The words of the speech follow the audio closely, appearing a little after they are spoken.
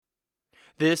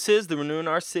This is the Renewing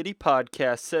Our City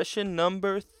podcast, session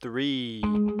number 3.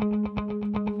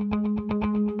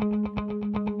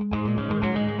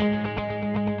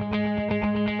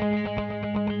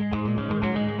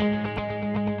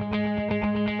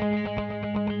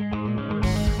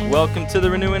 Welcome to the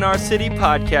Renewing Our City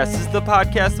podcast. This is the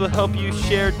podcast that will help you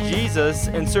share Jesus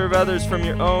and serve others from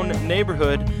your own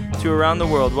neighborhood to around the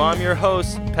world. Well, I'm your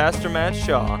host, Pastor Matt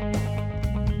Shaw.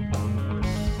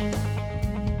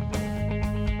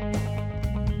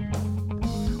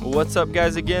 What's up,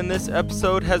 guys? Again, this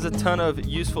episode has a ton of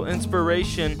useful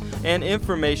inspiration and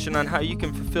information on how you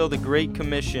can fulfill the Great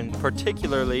Commission,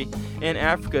 particularly in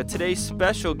Africa. Today's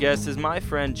special guest is my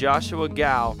friend Joshua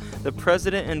Ngao, the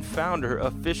president and founder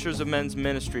of Fishers of Men's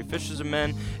Ministry. Fishers of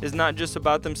Men is not just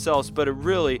about themselves, but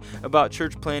really about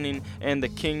church planting and the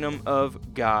kingdom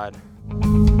of God.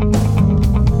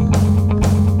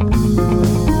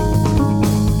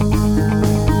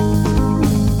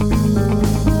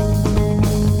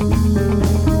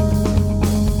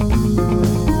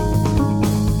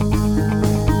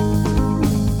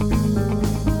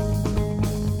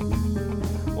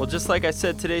 Just like I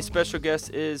said, today's special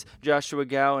guest is Joshua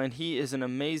Ngao, and he is an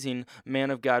amazing man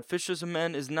of God. Fishers of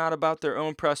Men is not about their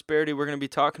own prosperity. We're going to be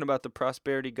talking about the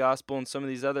prosperity gospel and some of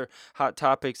these other hot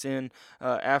topics in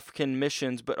African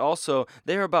missions, but also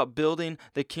they are about building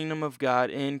the kingdom of God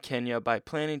in Kenya by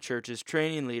planting churches,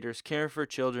 training leaders, caring for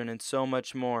children, and so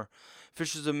much more.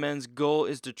 Fishers of Men's goal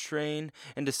is to train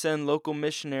and to send local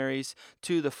missionaries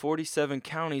to the 47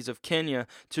 counties of Kenya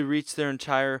to reach their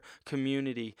entire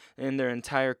community and their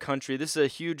entire country. This is a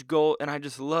huge goal, and I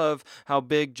just love how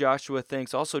big Joshua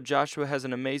thinks. Also, Joshua has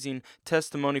an amazing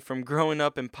testimony from growing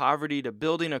up in poverty to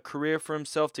building a career for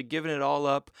himself to giving it all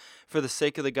up for the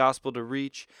sake of the gospel to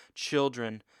reach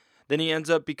children. Then he ends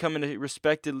up becoming a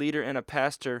respected leader and a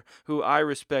pastor who I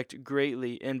respect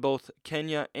greatly in both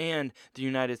Kenya and the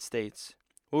United States.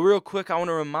 Well, real quick, I want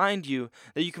to remind you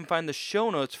that you can find the show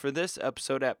notes for this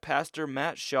episode at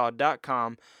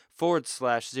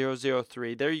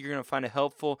pastormattshaw.com/003. There you're going to find a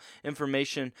helpful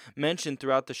information mentioned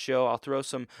throughout the show. I'll throw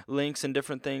some links and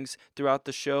different things throughout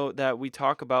the show that we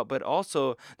talk about, but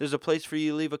also there's a place for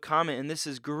you to leave a comment, and this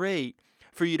is great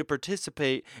for you to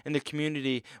participate in the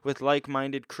community with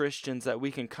like-minded Christians that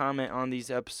we can comment on these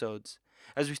episodes.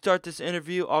 As we start this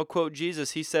interview, I'll quote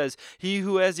Jesus. He says, "He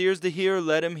who has ears to hear,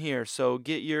 let him hear." So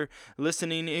get your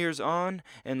listening ears on,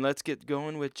 and let's get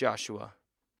going with Joshua.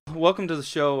 Welcome to the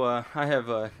show. I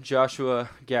have Joshua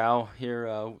Ngao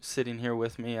here, sitting here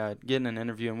with me, getting an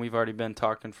interview, and we've already been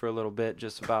talking for a little bit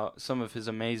just about some of his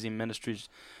amazing ministries.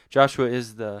 Joshua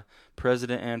is the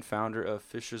president and founder of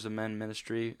Fishers of Men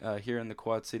Ministry here in the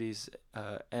Quad Cities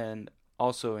and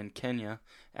also in Kenya,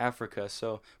 Africa.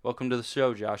 So welcome to the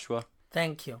show, Joshua.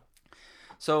 Thank you.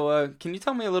 So can you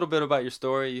tell me a little bit about your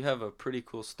story? You have a pretty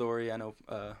cool story. I know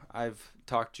I've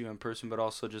talked to you in person, but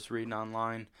also just reading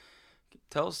online.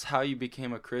 Tell us how you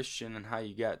became a Christian and how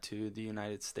you got to the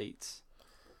United States.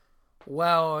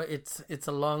 Well, it's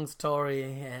a long story,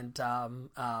 and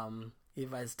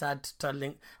if I start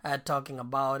talking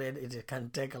about it, it can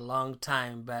take a long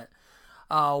time. But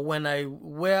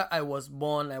where I was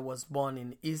born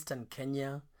in Eastern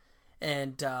Kenya,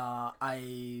 and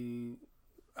I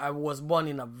was born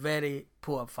in a very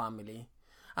poor family.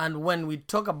 And when we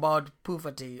talk about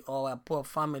poverty or a poor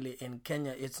family in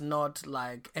Kenya, it's not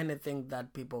like anything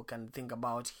that people can think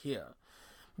about here.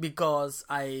 Because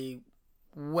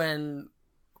when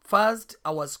first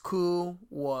our school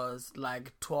was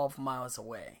like 12 miles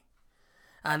away.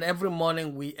 And every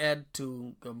morning we had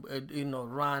to,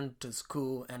 run to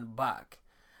school and back.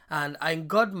 And I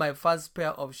got my first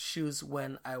pair of shoes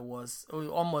when I was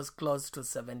almost close to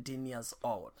 17 years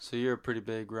old. So you're a pretty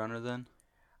big runner then?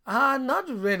 Not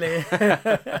really.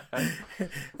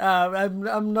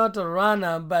 I'm not a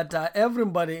runner, but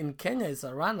everybody in Kenya is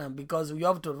a runner because you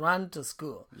have to run to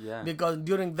school. Yeah. Because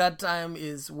during that time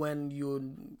is when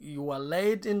you are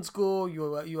late in school,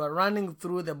 you are running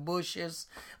through the bushes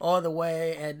all the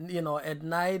way, and at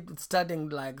night starting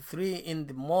like 3 in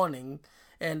the morning,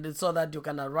 and so that you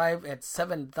can arrive at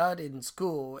 7:30 in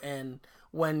school, and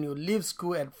when you leave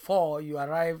school at 4, you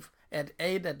arrive at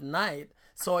 8 at night.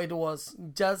 So it was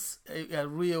just a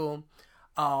real,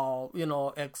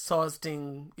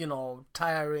 exhausting,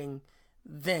 tiring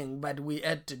thing. But we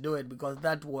had to do it because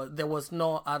there was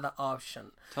no other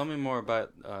option. Tell me more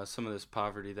about some of this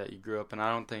poverty that you grew up in.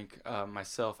 I don't think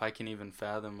myself I can even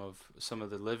fathom of some of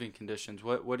the living conditions.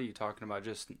 What are you talking about?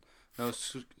 Just no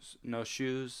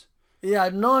shoes? Yeah,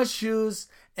 no shoes,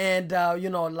 and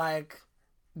like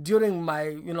during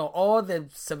my, all the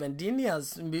 17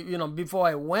 years, before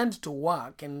I went to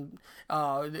work in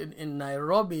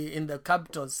Nairobi, in the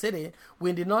capital city,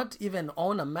 we did not even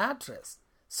own a mattress.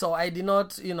 So I did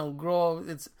not, grow.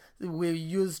 We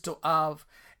used to have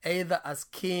either a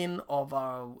skin of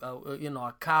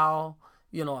a cow,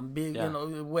 a big,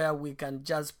 where we can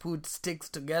just put sticks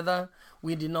together.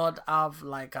 We did not have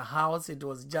like a house. It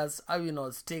was just,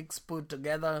 sticks put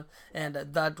together, and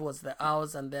that was the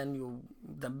house. And then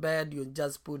the bed, you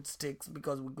just put sticks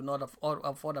because we could not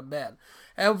afford a bed.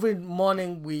 Every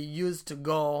morning we used to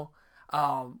go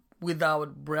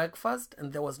without breakfast,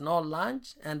 and there was no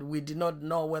lunch, and we did not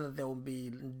know whether there would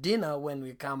be dinner when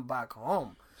we come back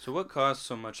home. So what caused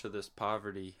so much of this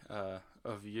poverty,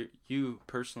 of you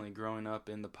personally growing up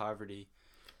in the poverty?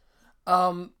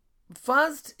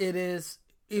 First, it is,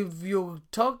 if you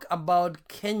talk about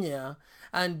Kenya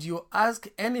and you ask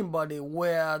anybody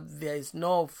where there is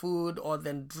no food or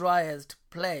the driest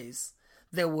place,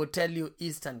 they will tell you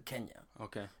Eastern Kenya.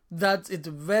 Okay. It's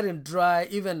very dry.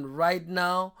 Even right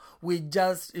now, we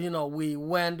just, we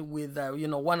went with,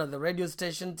 one of the radio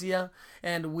stations here,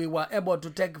 and we were able to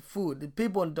take food.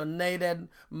 People donated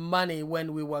money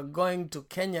when we were going to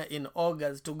Kenya in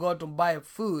August to go to buy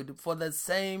food for the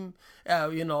same,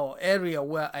 area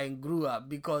where I grew up,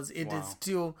 because it is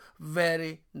still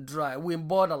very dry. We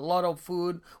bought a lot of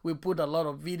food. We put a lot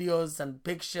of videos and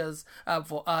pictures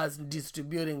for us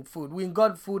distributing food. We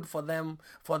got food for them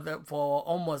for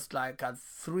almost like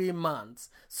 3 months,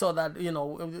 so that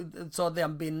so they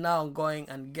have been now going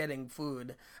and getting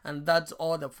food, and that's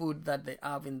all the food that they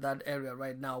have in that area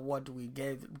right now, what we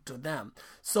gave to them.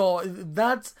 So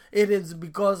it is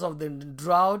because of the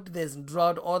drought. There's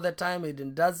drought all the time.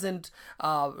 It doesn't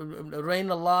rain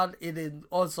a lot. It is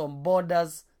also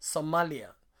borders Somalia,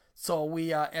 so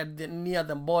we are near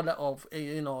the border of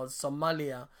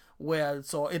Somalia,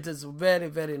 so it is very,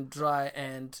 very dry,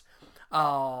 and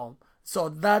so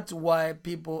that's why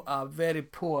people are very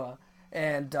poor,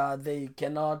 and they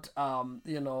cannot,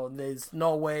 there's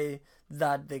no way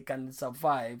that they can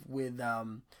survive with,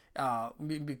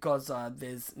 because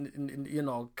there's,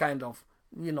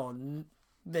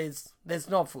 there's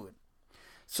no food.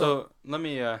 So let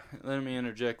me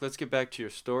interject. Let's get back to your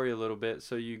story a little bit.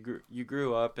 So you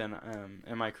grew up, and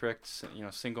am I correct?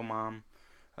 Single mom.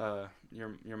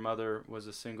 Your mother was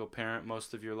a single parent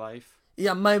most of your life.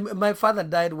 Yeah, my father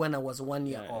died when I was 1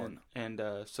 year old. And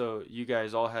so you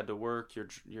guys all had to work.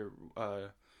 You're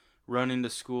running to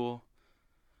school.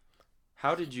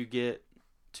 How did you get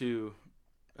to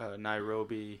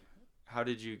Nairobi? How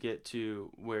did you get to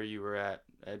where you were at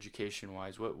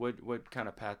education-wise? What kind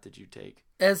of path did you take?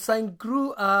 As I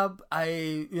grew up,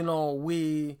 my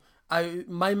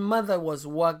mother was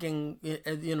working,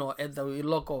 at the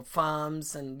local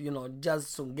farms, and,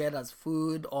 just to get us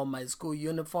food or my school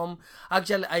uniform.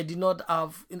 Actually, I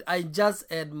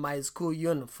just had my school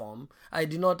uniform. I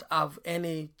did not have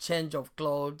any change of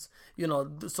clothes,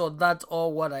 so that's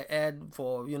all what I had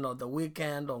for, the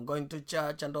weekend or going to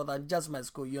church and all that, just my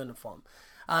school uniform.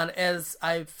 And as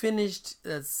I finished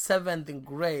the 7th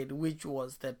grade, which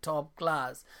was the top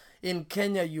class, in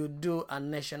Kenya you do a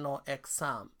national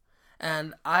exam.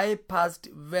 And I passed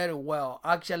very well.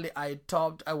 Actually, I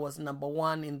was number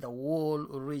 1 in the whole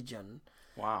region.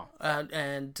 Wow.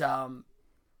 And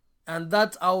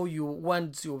that's how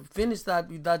once you finish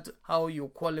that's how you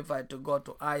qualify to go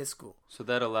to high school. So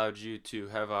that allowed you to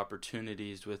have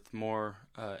opportunities with more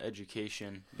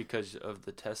education because of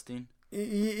the testing?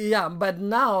 Yeah, but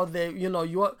now you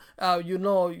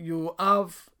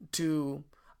have to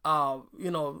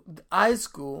high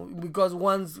school, because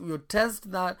once you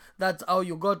test that's how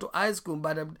you go to high school.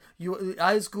 But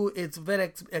high school, it's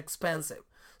very expensive.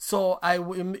 So I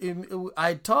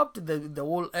topped the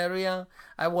whole area.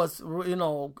 I was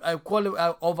I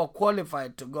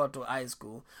overqualified to go to high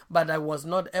school, but I was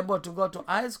not able to go to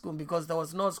high school because there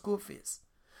was no school fees.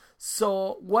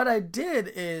 So what I did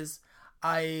is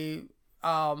I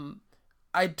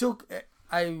took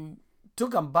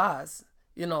a bus,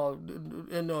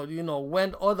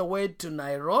 went all the way to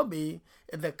Nairobi,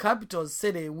 the capital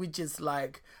city, which is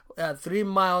like 3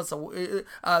 miles away.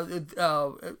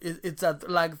 It's a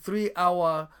like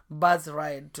 3-hour bus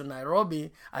ride to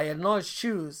Nairobi. I had no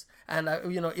shoes, and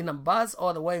in a bus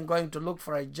all the way and going to look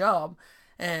for a job,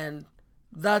 and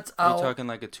that's how. Are you talking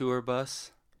like a tour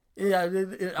bus? Yeah,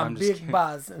 a big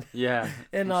bus. Yeah,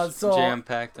 so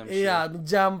jam-packed, I'm sure. Yeah,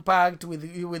 jam-packed with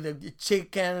a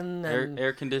chicken. And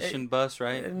air-conditioned bus,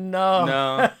 right?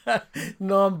 No.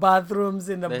 No bathrooms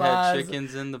in the bus. They had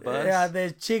chickens in the bus? Yeah,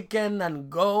 there's chicken and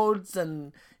goats,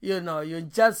 and, you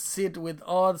just sit with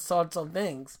all sorts of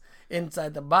things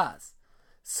inside the bus.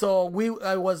 So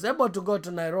I was able to go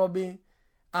to Nairobi,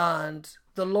 and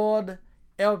the Lord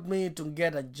helped me to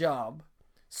get a job.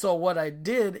 So what I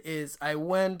did is I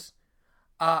went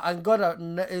and got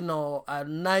a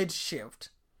night shift.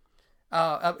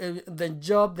 The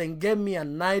job then gave me a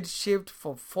night shift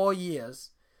for 4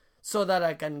 years, so that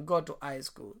I can go to high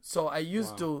school. So I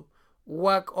used to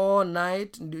work all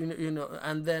night,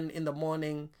 and then in the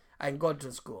morning I go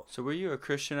to school. So were you a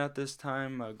Christian at this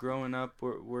time? Growing up,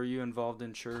 were you involved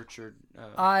in church or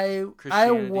I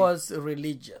was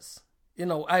religious.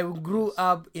 I grew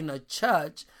up in a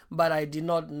church, but I did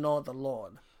not know the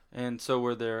Lord. And so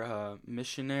were there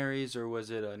missionaries, or was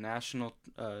it a national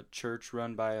church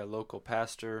run by a local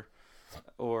pastor,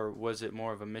 or was it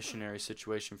more of a missionary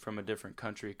situation from a different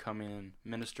country coming and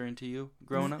ministering to you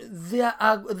growing up?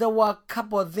 There were a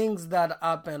couple of things that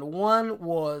happened. One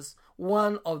was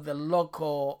one of the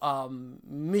local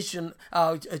mission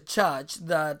church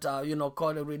that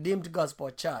called a Redeemed Gospel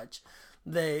Church.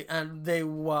 They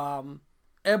were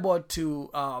able to.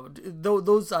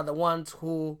 Those are the ones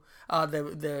who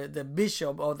the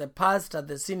bishop or the pastor,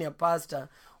 the senior pastor,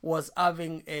 was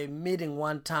having a meeting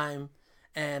one time,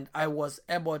 and I was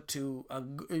able to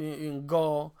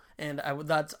go, and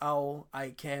that's how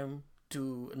I came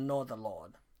to know the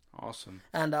Lord. Awesome.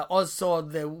 And also,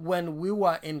 when we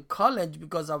were in college,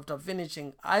 because after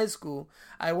finishing high school,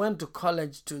 I went to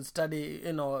college to study,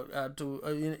 in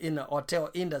a hotel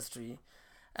industry,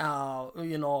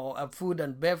 food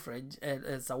and beverage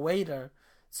as a waiter.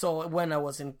 So when I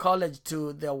was in college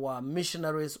too, there were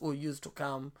missionaries who used to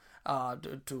come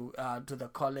to the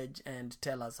college and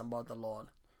tell us about the Lord.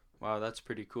 Wow, that's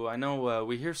pretty cool. I know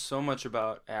we hear so much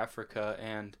about Africa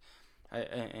and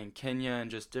Kenya and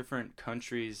just different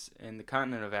countries in the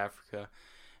continent of Africa,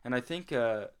 and I think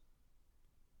the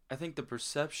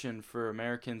perception for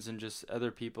Americans and just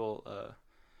other people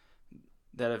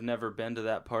that have never been to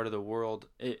that part of the world,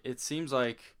 it seems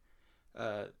like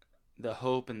the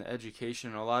hope and the education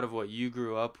and a lot of what you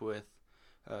grew up with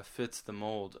fits the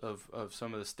mold of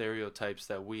some of the stereotypes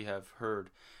that we have heard.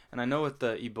 And I know with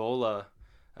the Ebola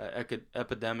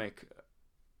epidemic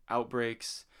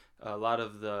outbreaks, a lot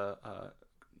of the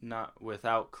not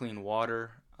without clean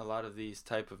water, a lot of these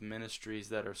type of ministries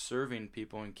that are serving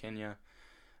people in Kenya.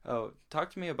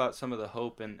 Talk to me about some of the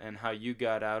hope and how you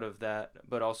got out of that,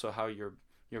 but also how you're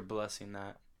blessing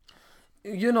that.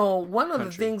 One of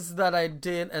the things that I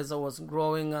did as I was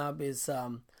growing up is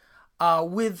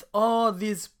with all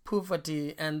this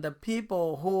poverty and the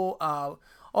people who are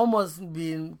almost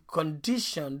being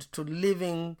conditioned to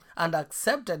living and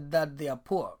accepted that they are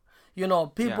poor.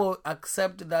 People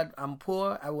accept that I'm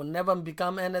poor, I will never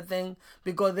become anything,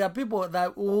 because there are people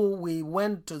who we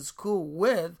went to school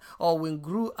with or we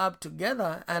grew up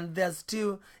together, and they're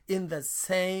still in the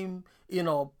same,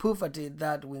 poverty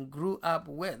that we grew up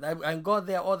with. I go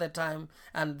there all the time,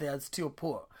 and they're still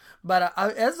poor. But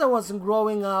as I was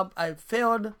growing up, I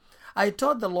told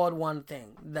the Lord one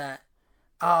thing, that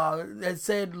I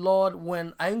said, Lord,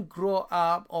 when I grow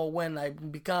up or when I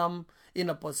become in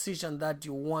a position that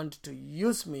you want to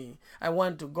use me, I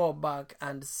want to go back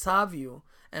and serve you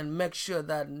and make sure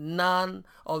that none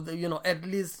of the, at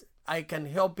least I can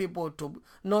help people to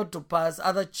not to pass,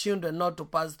 other children not to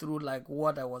pass through like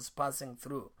what I was passing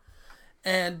through.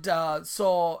 And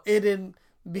so it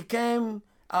became,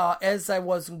 as I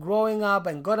was growing up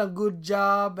and got a good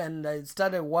job, and I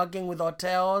started working with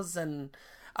hotels, and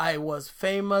I was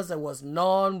famous. I was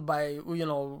known by,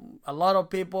 a lot of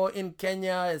people in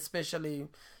Kenya, especially,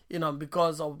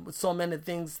 because of so many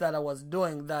things that I was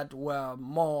doing that were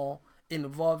more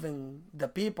involving the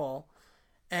people.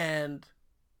 And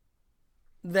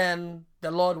then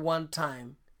the Lord, one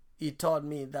time, He told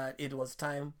me that it was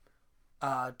time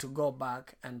to go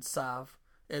back and serve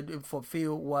and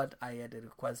fulfill what I had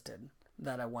requested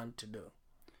that I want to do.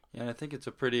 Yeah, I think it's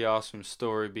a pretty awesome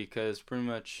story, because pretty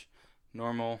much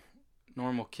normal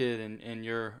kid in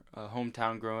your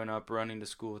hometown growing up, running to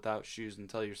school without shoes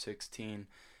until you're 16,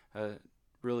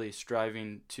 really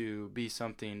striving to be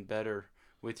something better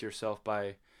with yourself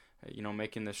by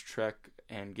making this trek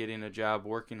and getting a job,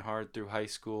 working hard through high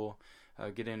school,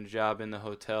 getting a job in the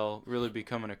hotel, really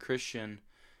becoming a Christian,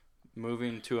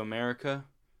 moving to America.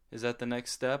 Is that the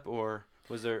next step, or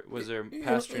was there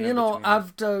pastoring in between?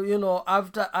 After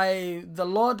the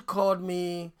Lord called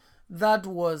me. That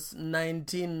was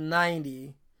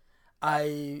 1990.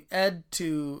 I had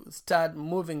to start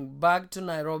moving back to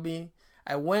Nairobi.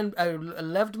 I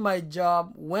left my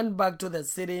job, went back to the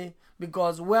city,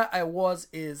 because where I was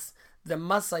is the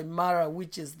Masai Mara,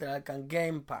 which is like a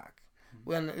game park.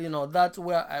 When that's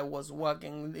where I was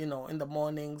working, in the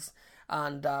mornings,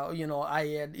 And I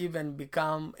had even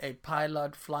become a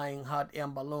pilot flying hot air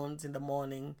balloons in the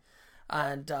morning.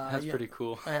 And that's pretty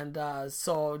cool. And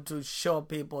so to show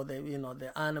people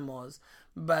the animals.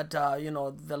 But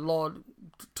the Lord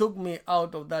took me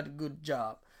out of that good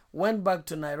job, went back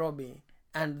to Nairobi,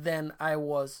 and then I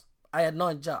had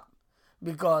no job,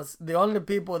 because the only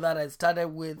people that I started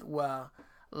with were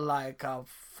like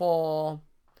 4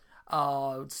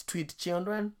 street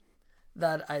children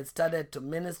that I started to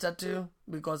minister to,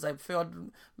 because I felt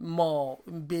more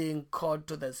being called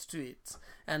to the streets.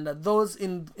 And those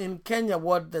in Kenya,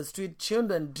 what the street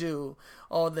children do,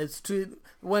 or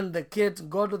when the kids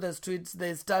go to the streets,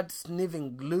 they start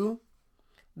sniffing glue,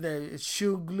 the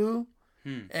shoe glue,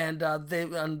 and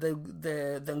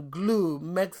the glue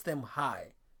makes them high.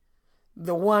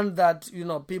 The one that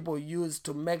people use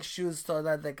to make shoes so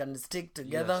that they can stick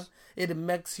together, yes. It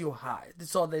makes you high.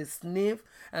 So they sniff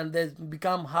and they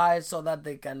become high so that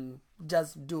they can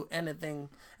just do anything.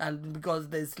 And because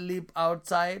they sleep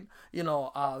outside, they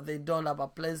don't have a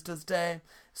place to stay.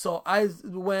 So I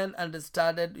went and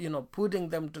started, putting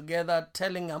them together,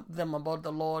 telling them about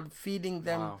the Lord, feeding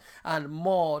them, wow. And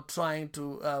more trying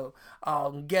to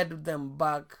get them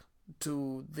back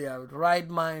to their right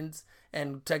minds,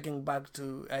 and taking back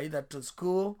to either to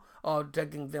school, or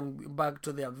taking them back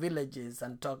to their villages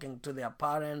and talking to their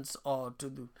parents, or to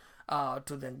the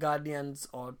guardians,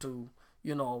 or to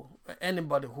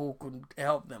anybody who could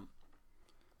help them.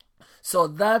 So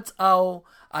that's how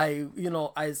I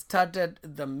started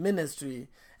the ministry.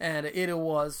 And it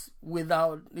was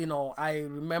without, I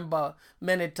remember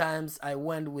many times I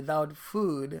went without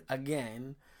food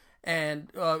again. And,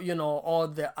 or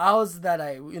the house that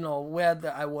I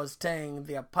was staying,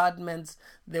 the apartments,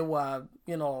 there were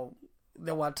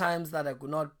times that I could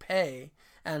not pay,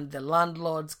 and the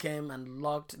landlords came and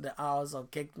locked the house or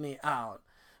kicked me out,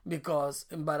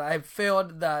 but I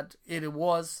felt that it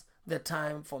was the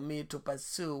time for me to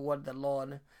pursue what the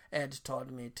Lord had taught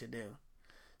me to do.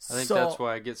 I think that's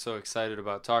why I get so excited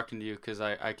about talking to you, because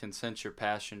I can sense your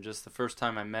passion. Just the first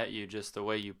time I met you, just the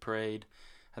way you prayed.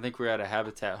 I think we were at a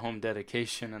Habitat home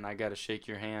dedication, and I got to shake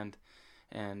your hand,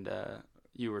 and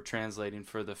you were translating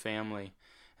for the family.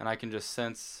 And I can just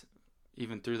sense,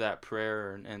 even through that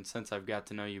prayer, and since I've got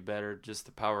to know you better, just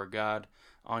the power of God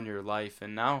on your life.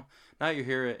 And now you're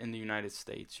here in the United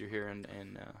States. You're here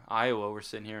in Iowa. We're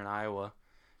sitting here in Iowa.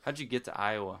 How'd you get to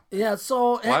Iowa? Yeah,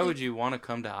 so... Why would you want to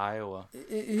come to Iowa?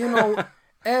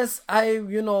 As I,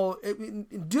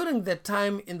 during the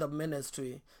time in the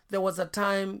ministry, there was a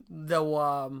time there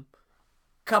were a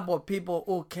couple of people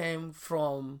who came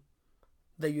from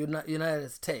the United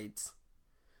States.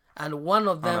 And one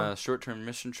of them... On a short-term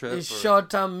mission trip? A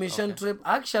short-term mission trip.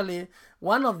 Actually,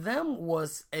 one of them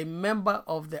was a member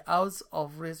of the House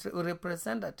of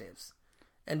Representatives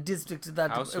and district that...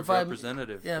 House of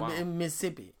Representatives, wow. In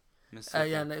Mississippi.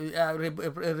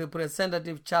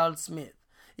 Representative Charles Smith.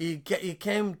 He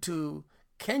came to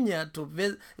Kenya to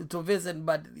visit,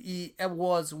 but he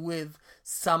was with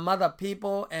some other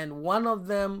people, and one of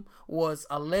them was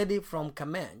a lady from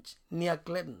Comanche near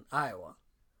Clinton, Iowa,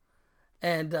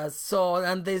 and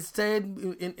they stayed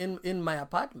in my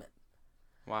apartment.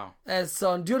 Wow! And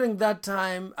so during that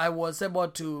time, I was able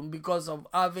to, because of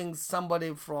having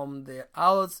somebody from the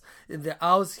house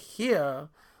here,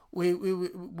 we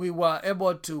were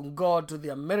able to go to the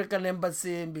American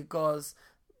embassy, because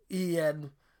he had,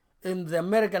 in the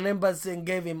American embassy,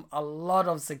 gave him a lot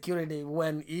of security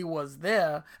when he was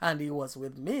there, and he was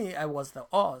with me. I was the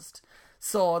host.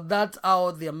 So that's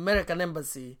how the American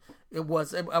embassy, I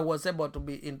was able to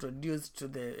be introduced to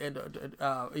the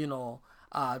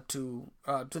to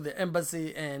the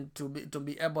embassy, and to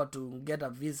be able to get a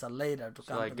visa later to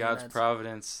come. Like God's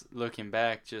providence, looking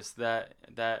back, just that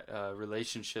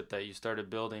relationship that you started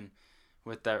building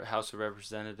with that House of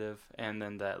Representative, and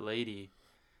then that lady.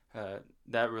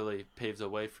 That really paves the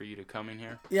way for you to come in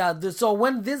here. Yeah. So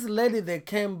when this lady, they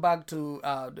came back to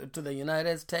the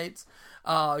United States,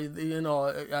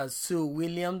 Sue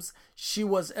Williams, she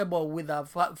was able, with her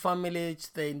family,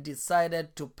 they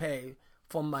decided to pay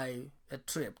for my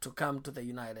trip to come to the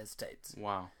United States.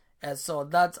 Wow. And so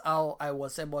that's how I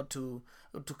was able to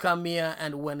come here.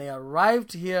 And when I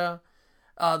arrived here,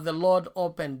 the Lord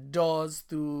opened doors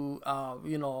through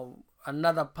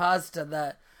another pastor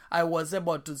that I was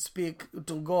able to speak,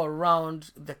 to go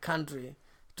around the country,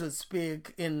 to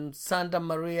speak in Santa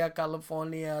Maria,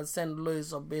 California, St.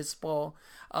 Louis Obispo,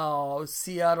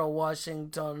 Seattle,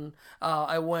 Washington.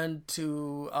 I went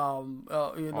to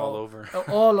all over.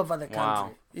 all over the Wow.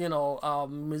 country.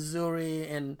 Missouri,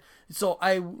 and so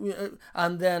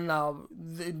and then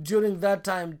during that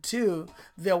time too,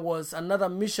 there was another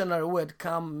missionary who had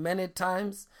come many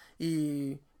times.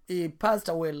 He passed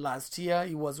away last year.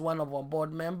 He was one of our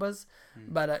board members,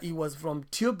 but he was from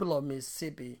Tupelo,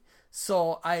 Mississippi.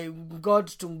 So I got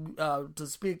to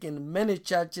speak in many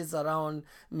churches around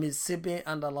Mississippi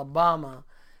and Alabama.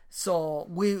 So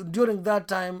during that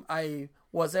time I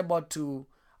was able to,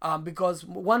 because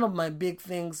one of my big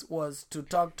things was to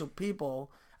talk to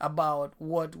people about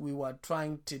what we were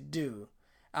trying to do,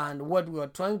 and what we were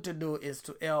trying to do is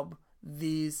to help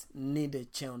these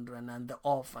needed children and the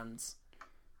orphans.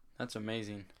 That's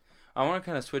amazing. I want to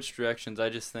kind of switch directions. I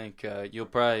just think you'll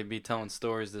probably be telling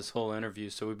stories this whole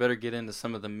interview, so we better get into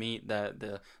some of the meat that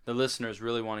the listeners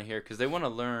really want to hear, because they want to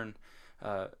learn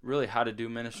really how to do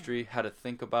ministry, how to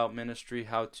think about ministry,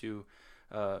 how to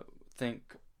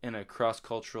think in a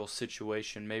cross-cultural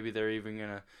situation. Maybe they're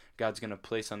even God's gonna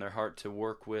place on their heart to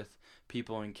work with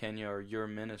people in Kenya or your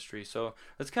ministry. So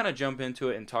let's kind of jump into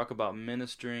it and talk about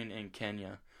ministering in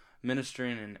Kenya,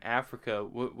 ministering in Africa.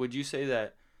 Would you say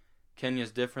that Kenya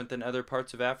is different than other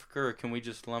parts of Africa, or can we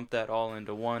just lump that all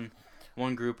into one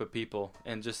group of people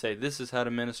and just say this is how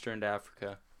to minister into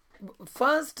Africa?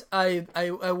 First, I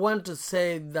want to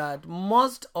say that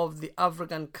most of the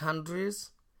African countries,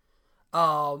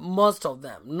 most of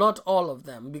them, not all of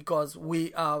them, because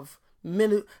we have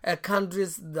many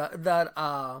countries that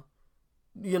are,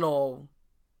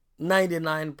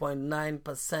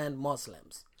 99.9%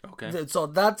 Muslims. Okay. So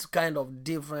that's kind of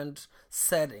different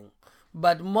setting.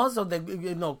 But most of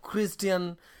the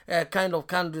Christian kind of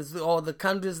countries, or the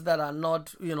countries that are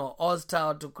not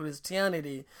hostile to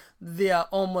Christianity,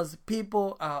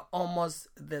 people are almost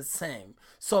the same.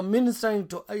 So ministering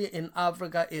in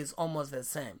Africa is almost the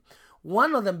same.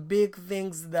 One of the big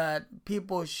things that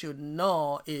people should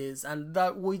know is, and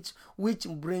that which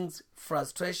brings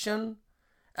frustration,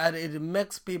 and it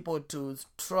makes people to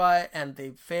try and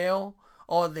they fail,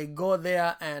 or they go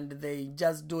there and they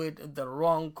just do it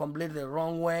completely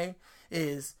wrong way,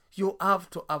 is you have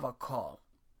to have a call.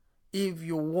 If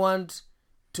you want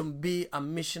to be a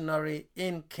missionary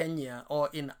in Kenya or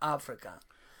in Africa.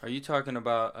 Are you talking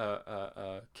about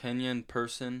a Kenyan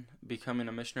person becoming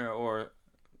a missionary, or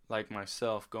like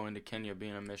myself going to Kenya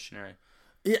being a missionary?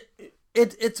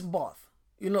 It's both.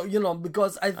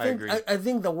 Because I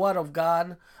think the word of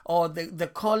God, or the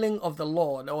calling of the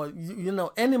Lord, or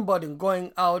anybody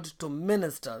going out to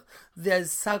minister,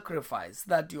 there's sacrifice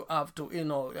that you have to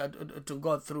to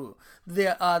go through.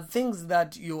 There are things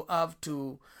that you have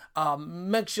to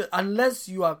make sure, unless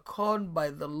you are called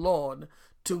by the Lord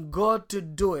to go to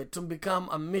do it, to become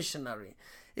a missionary,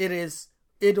 it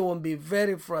will be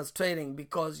very frustrating,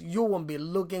 because you won't be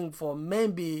looking for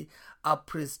maybe a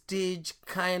prestige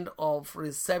kind of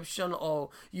reception, or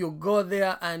you go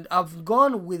there. And I've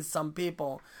gone with some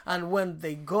people, and when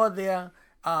they go there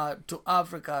to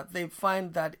Africa, they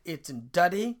find that it's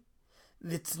dirty.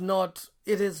 It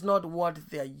is not what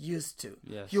they're used to.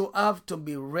 Yes. You have to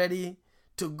be ready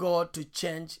to go to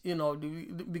change,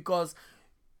 because,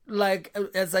 like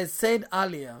as I said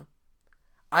earlier,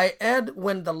 I had,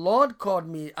 when the Lord called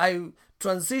me, I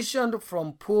transitioned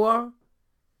from poor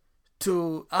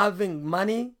to having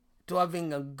money, to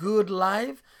having a good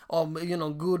life, or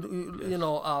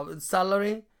good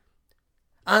salary.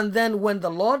 And then when the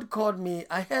Lord called me,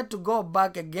 I had to go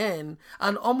back again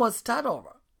and almost start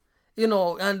over.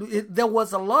 There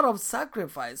was a lot of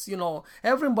sacrifice.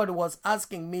 Everybody was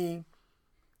asking me,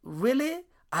 really,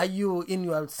 are you in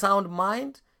your sound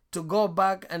mind to go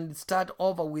back and start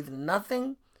over with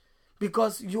nothing?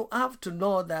 Because you have to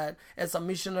know that as a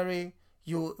missionary,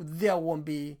 there won't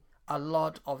be a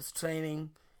lot of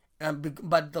training,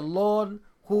 but the Lord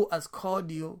who has called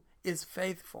you is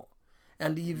faithful,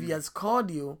 and if He has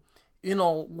called you,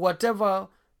 whatever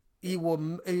He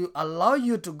will allow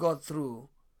you to go through,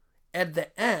 at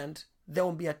the end there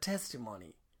will be a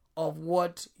testimony of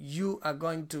what you are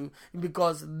going to,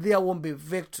 because there won't be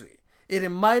victory. It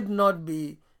might not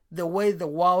be the way the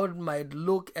world might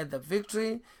look at the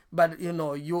victory, but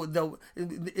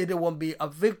it won't be a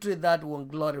victory that will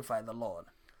glorify the Lord.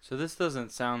 So this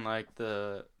doesn't sound like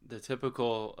the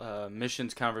typical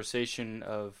missions conversation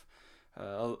of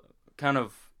kind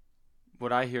of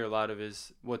what I hear a lot of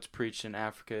is what's preached in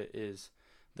Africa is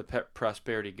the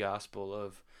prosperity gospel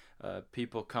of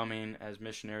people coming as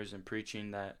missionaries and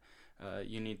preaching that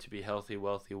you need to be healthy,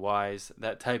 wealthy, wise,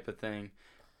 that type of thing.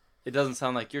 it doesn't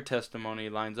sound like your testimony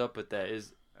lines up with that.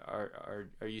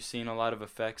 Are you seeing a lot of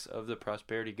effects of the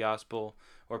prosperity gospel,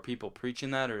 or people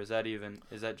preaching that, or is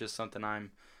that just something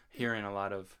I'm hearing a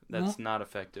lot of that's not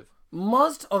effective?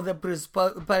 Most of the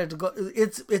prosperity,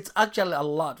 it's actually a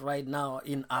lot right now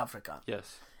in Africa.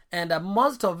 Yes. And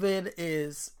most of it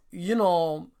is,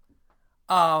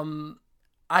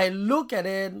 I look at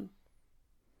it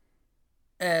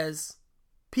as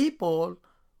people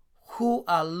who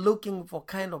are looking for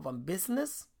kind of a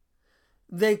business.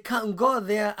 They can go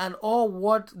there and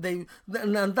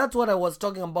and that's what I was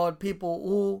talking about, people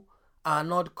who are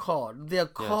not called. Their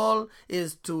call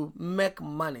is to make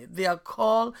money. Their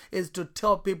call is to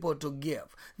tell people to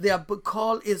give. Their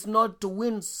call is not to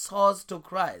win souls to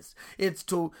Christ. It's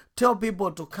to tell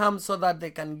people to come so that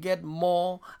they can get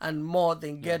more and more,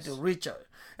 they get richer.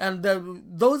 And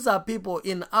those are people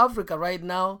in Africa right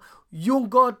now. You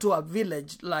go to a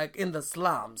village like in the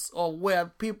slums, or where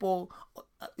people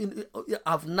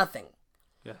have nothing.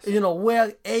 Yes.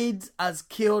 Where AIDS has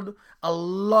killed a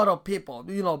lot of people.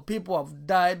 People have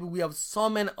died. We have so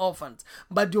many orphans.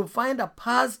 But you find a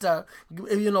pastor,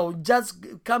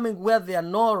 just coming where there are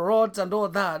no roads and all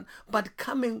that, but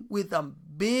coming with a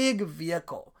big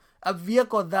vehicle. A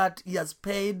vehicle that he has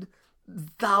paid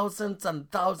thousands and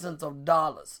thousands of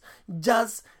dollars.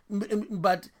 Just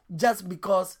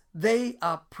because they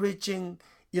are preaching,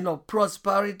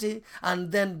 prosperity,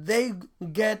 and then they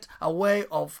get a way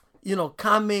of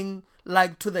coming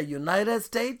like to the United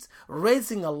States,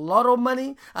 raising a lot of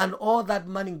money, and all that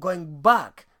money going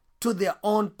back to their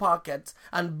own pockets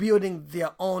and building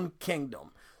their own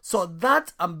kingdom. So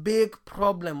that's a big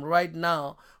problem right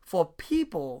now for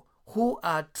people who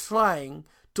are trying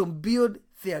to build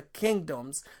their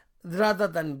kingdoms rather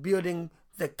than building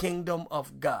the kingdom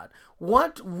of God.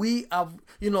 What we have,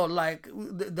 like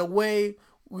the way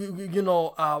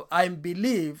I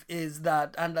believe is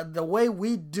that, and the way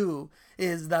we do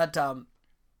is that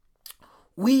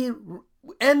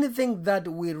anything that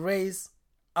we raise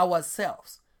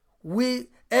ourselves,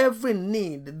 every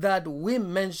need that we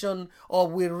mention or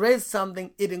we raise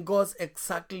something, it goes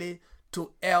exactly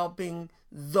to helping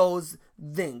those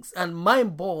things. And my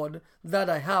board that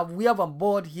I have, we have a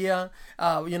board here,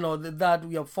 that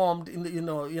we have formed in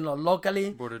locally.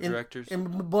 Board of directors. In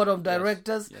board of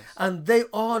directors, yes. And they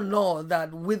all know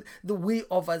that we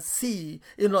oversee.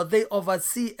 They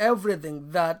oversee everything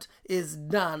that is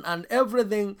done, and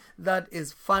everything that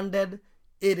is funded,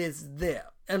 it is there.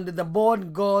 And the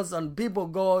board goes and people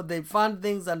go, they fund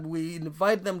things, and we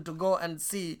invite them to go and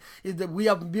see. We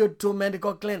have built 2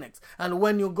 medical clinics. And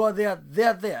when you go there,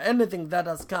 they're there. Anything that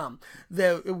has come.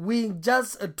 We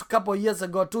just a couple years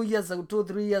ago, 3 years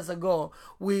ago,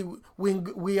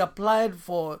 we applied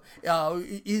for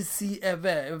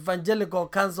ECFA, Evangelical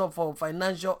Council for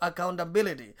Financial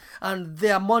Accountability. And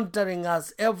they are monitoring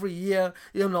us every year,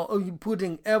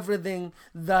 putting everything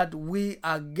that we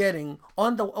are getting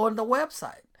on the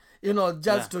website.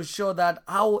 To show that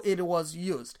how it was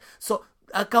used. So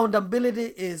accountability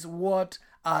is what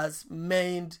has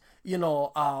made,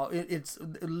 it's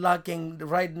lacking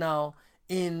right now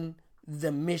in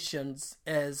the missions.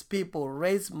 As people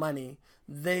raise money,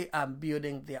 they are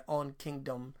building their own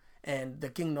kingdom, and the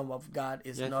kingdom of God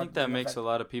is not. I think that makes a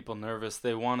lot of people nervous.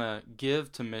 They want to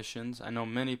give to missions. I know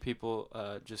many people,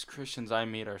 just Christians I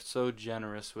meet, are so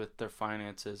generous with their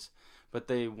finances, but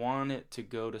they want it to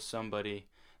go to somebody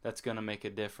that's going to make a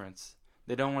difference.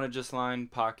 They don't want to just line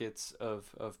pockets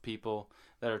of people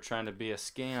that are trying to be a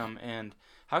scam. And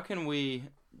how can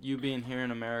you being here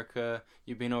in America,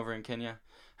 you being over in Kenya,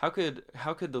 how could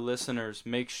the listeners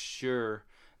make sure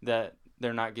that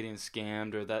they're not getting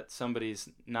scammed, or that somebody's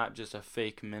not just a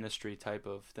fake ministry type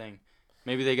of thing?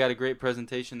 Maybe they got a great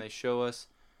presentation they show us.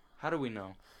 How do we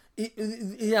know?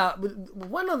 Yeah,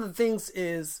 one of the things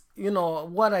is,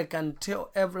 what I can tell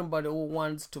everybody who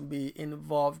wants to be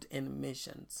involved in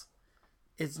missions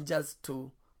is just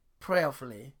to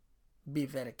prayerfully be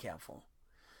very careful.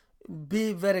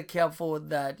 Be very careful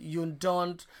that you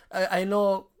don't. I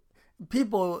know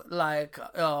people like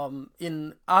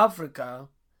in Africa,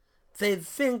 they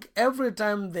think every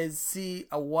time they see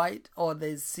a white or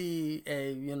they see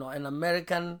an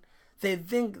American, they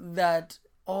think that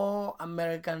all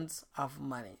Americans have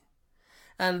money,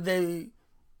 and they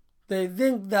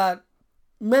think that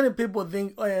many people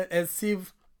think as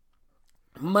if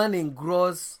money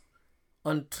grows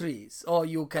on trees, or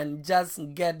you can just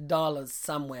get dollars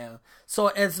somewhere. So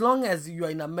as long as you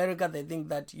are in America, they think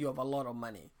that you have a lot of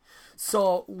money.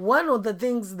 So one of the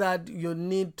things that you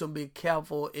need to be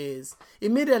careful is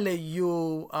immediately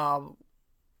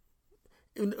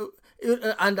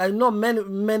and I know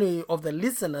many of the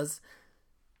listeners,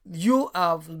 you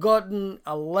have gotten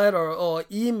a letter or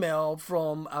email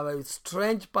from a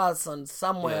strange person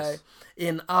somewhere Yes.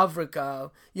 in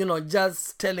Africa,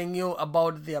 just telling you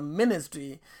about their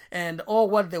ministry, and all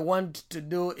what they want to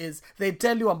do is they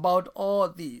tell you about all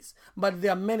these. But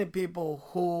there are many people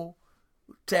who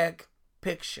take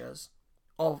pictures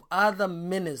of other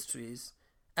ministries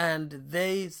and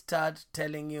they start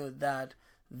telling you that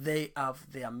they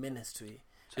have their ministry.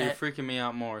 So you're freaking me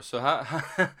out more. So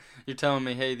how you're telling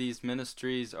me, hey, these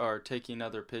ministries are taking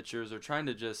other pictures or trying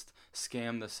to just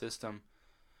scam the system.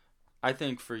 I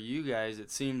think for you guys, it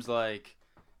seems like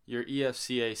your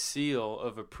EFCA seal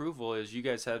of approval is you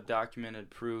guys have documented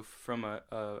proof from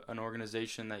an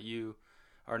organization that you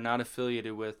are not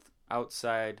affiliated with.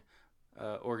 Outside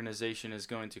organization is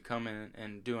going to come in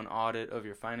and do an audit of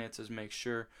your finances, make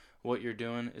sure what you're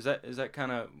doing. Is that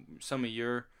kind of some of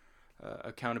your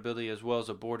accountability, as well as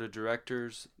a board of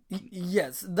directors?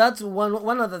 Yes, that's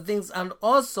one of the things. And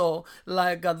also,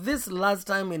 like this last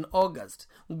time in August,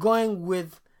 going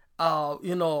with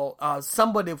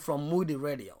somebody from Moody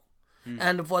Radio.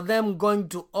 And for them going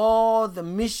to all the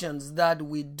missions that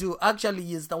we do. Actually,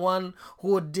 he's the one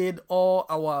who did all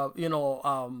our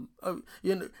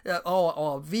all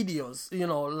our videos,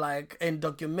 like in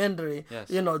documentary.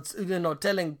 Yes.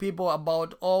 Telling people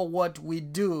about all what we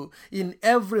do in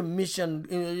every mission,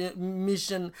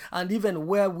 and even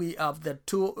where we have the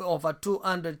over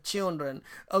 200 children,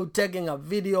 taking a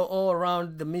video all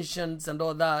around the missions and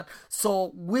all that.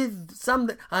 So with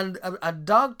and a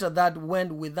doctor that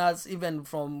went with us, even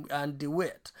from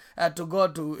DeWitt, to go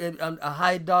to a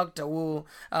high doctor who,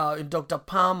 Dr.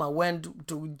 Palmer, went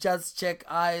to just check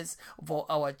eyes for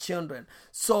our children.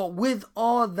 So with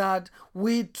all that,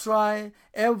 we try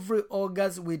every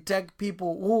August, we take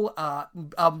people who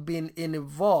have been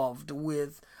involved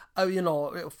with,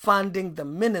 funding the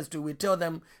ministry. We tell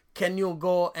them, can you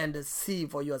go and see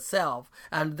for yourself,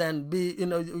 and then be,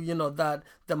 that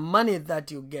the money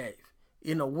that you gave,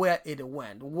 where it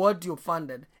went, what you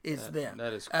funded is there.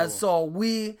 That is cool. So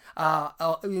we are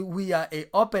a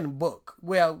open book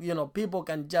where, people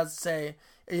can just say,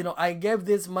 I gave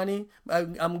this money,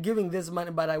 I'm giving this money,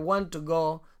 but I want to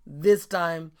go this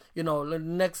time,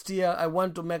 next year I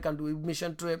want to make a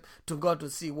mission trip to go to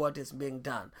see what is being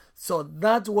done. So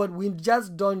that's what we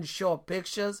just don't show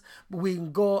pictures. We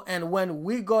go, and when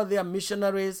we go there,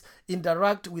 missionaries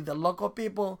interact with the local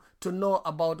people to know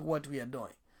about what we are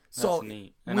doing. That's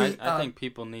neat. And I think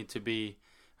people need to be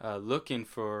looking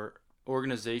for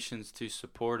organizations to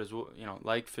support as well,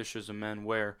 like Fishers of Men,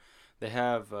 where they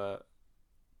have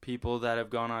people that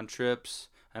have gone on trips.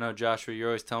 I know, Joshua, you're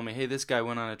always telling me, hey, this guy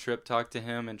went on a trip, talk to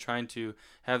him, and trying to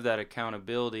have that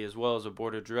accountability, as well as a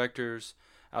board of directors,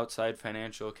 outside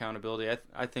financial accountability.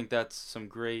 I think that's some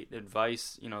great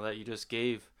advice, that you just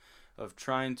gave, of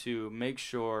trying to make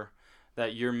sure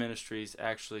that your ministry is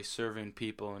actually serving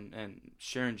people and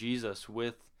sharing Jesus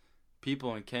with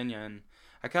people in Kenya. And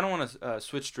I kind of want to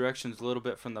switch directions a little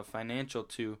bit from the financial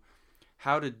to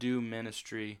how to do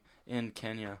ministry in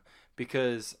Kenya,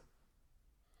 because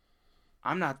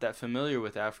I'm not that familiar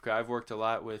with Africa. I've worked a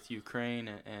lot with Ukraine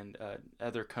and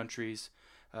other countries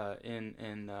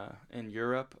in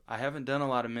Europe. I haven't done a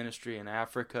lot of ministry in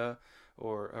Africa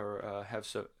or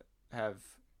have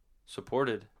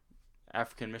supported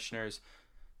African missionaries.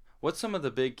 What's some of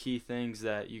the big key things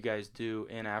that you guys do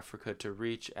in Africa to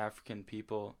reach African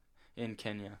people in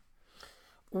Kenya?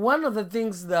 One of the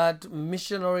things that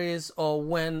missionaries, or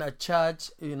when a church,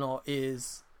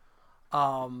 is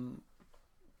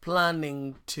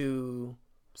planning to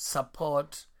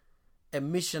support a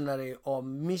missionary or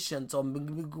missions, or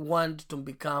want to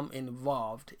become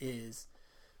involved, is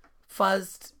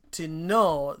first to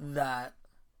know that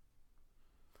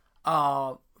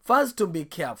first, to be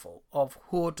careful of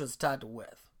who to start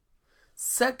with.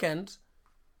 Second,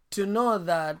 to know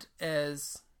that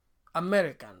as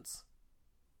Americans,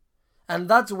 and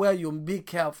that's where you be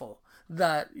careful,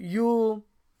 that you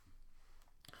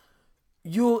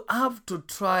have to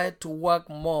try to work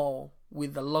more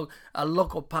with a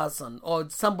local person, or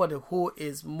somebody who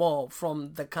is more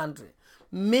from the country.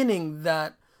 Meaning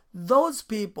that those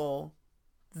people,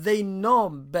 they know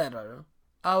better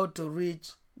how to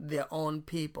reach their own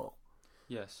people.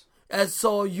 Yes. And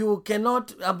so you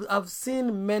cannot, I've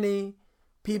seen many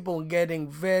people getting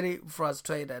very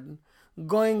frustrated,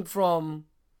 going from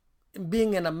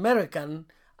being an American,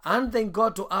 and then go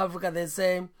to Africa. They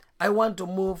say, I want to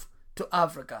move to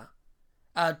Africa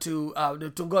to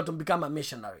go to become a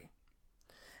missionary.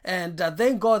 And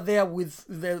they go there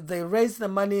they raise the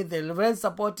money, they raise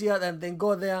support here, and they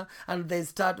go there and they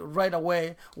start right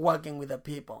away working with the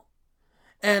people.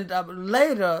 And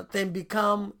later they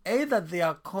become either they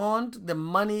are conned, the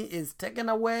money is taken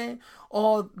away,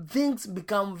 or things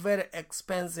become very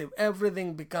expensive.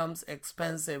 Everything becomes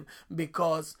expensive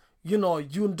because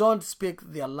you don't speak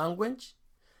their language,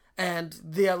 and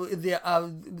there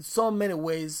are so many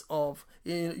ways of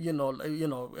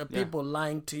people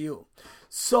lying to you.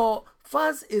 So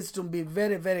first is to be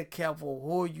very, very careful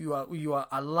who you are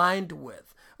aligned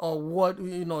with, or what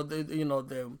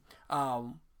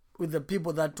with the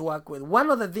people that work with.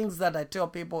 One of the things that I tell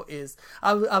people is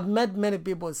I've met many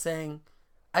people saying,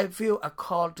 I feel a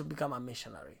call to become a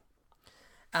missionary.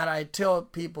 And I tell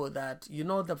people that,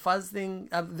 the first thing,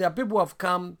 there are people who have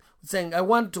come saying, I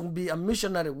want to be a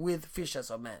missionary with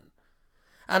fishers of men.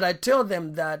 And I tell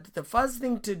them that the first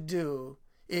thing to do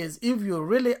is, if you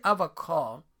really have a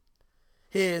call,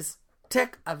 is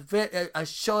take a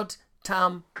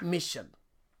short-term mission.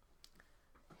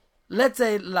 Let's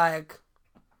say like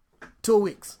 2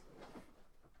 weeks.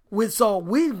 We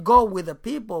go with the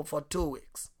people for 2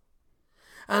 weeks.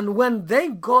 And when they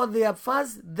go there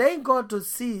first, they go to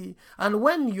see. And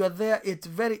when you're there, it's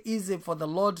very easy for the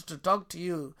Lord to talk to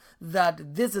you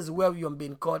that this is where you've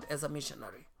been called as a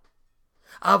missionary.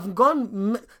 I've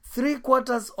gone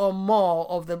 3/4 or more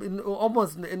of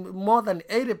almost more than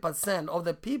 80% of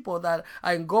the people that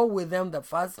I go with them the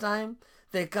first time,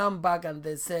 they come back and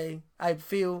they say, I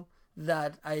feel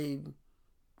that I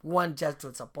want just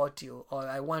to support you, or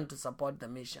I want to support the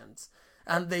missions.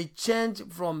 And they change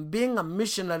from being a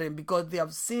missionary because they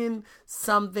have seen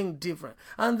something different.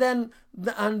 And then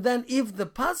if the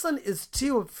person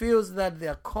still feels that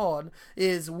their called,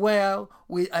 is where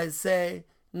I say,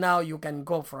 now you can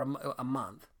go for a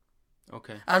month.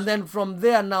 Okay. And then from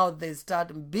there, now they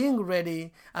start being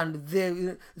ready,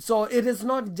 and so it is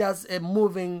not just a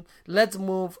moving, let's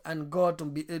move and go to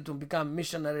become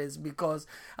missionaries,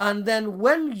 and then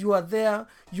when you are there,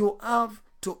 you have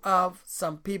to have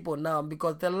some people now,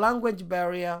 because the language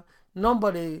barrier,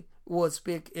 nobody will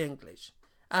speak English.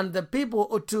 And the people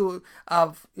too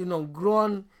have,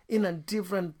 grown in a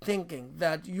different thinking,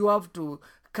 that you have to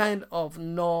kind of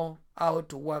know how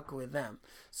to work with them.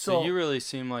 So you really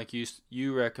seem like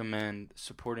you recommend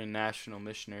supporting national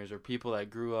missionaries, or people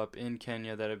that grew up in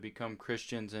Kenya that have become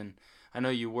Christians. And I know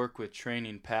you work with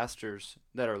training pastors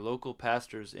that are local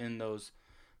pastors in those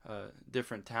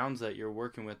different towns that you're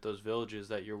working with, those villages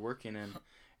that you're working in.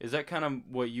 Is that kind of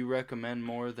what you recommend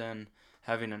more than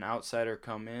having an outsider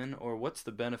come in? Or what's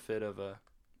the benefit of a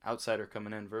outsider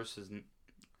coming in versus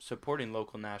supporting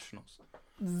local nationals?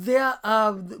 There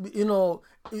are,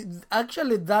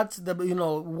 actually that's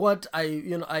what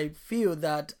I feel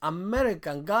that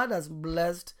God has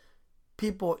blessed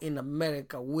people in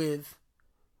America with,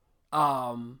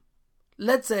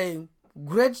 let's say,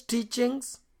 great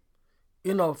teachings,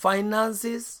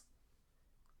 finances,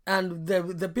 and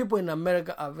the people in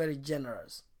America are very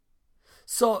generous.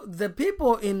 So the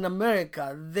people in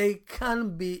America, they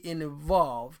can be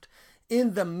involved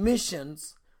in the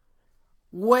missions,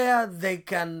 where they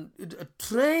can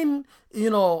train,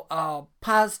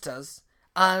 pastors,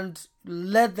 and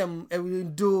let them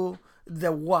do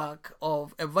the work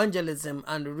of evangelism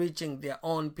and reaching their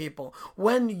own people.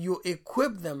 When you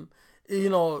equip them,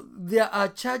 there are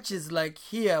churches like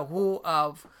here who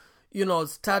have,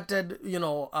 started,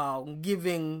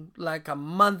 giving like a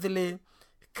monthly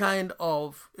kind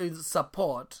of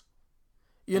support.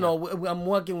 I'm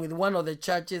working with one of the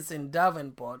churches in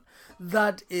Davenport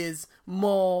that is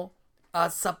more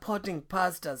supporting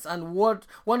pastors. And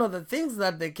one of the things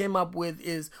that they came up with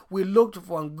is, we looked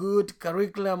for a good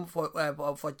curriculum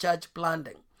for church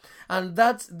planting. And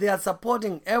they are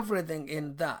supporting everything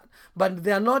in that. But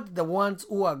they are not the ones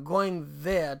who are going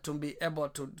there to be able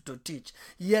to teach.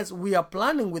 Yes, we are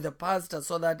planning with the pastor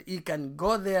so that he can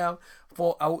go there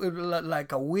for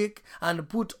like a week and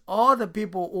put all the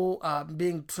people who are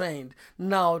being trained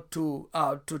now to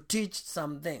teach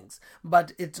some things.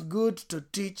 But it's good to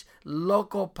teach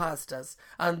local pastors,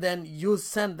 and then you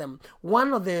send them.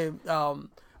 One of the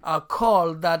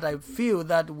call that I feel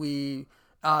that we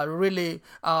really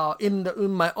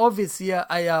in my office here,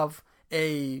 I have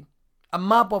a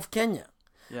map of Kenya.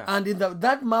 Yeah. And in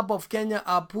that map of Kenya,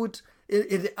 I put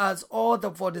it as all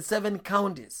the 47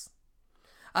 counties.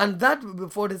 And that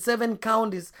 47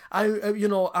 counties,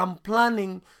 I'm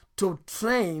planning to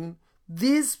train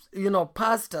these,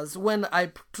 pastors. When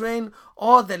I train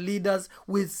all the leaders,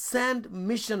 we send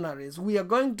missionaries. We are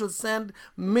going to send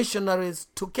missionaries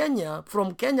to Kenya,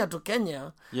 from Kenya to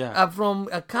Kenya, from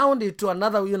a county to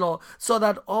another, so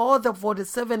that all the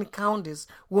 47 counties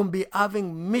will be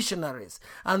having missionaries.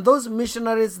 And those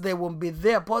missionaries, they will be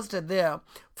there, posted there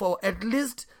for at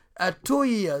least 2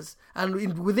 years.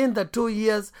 And within the 2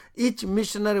 years, each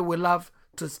missionary will have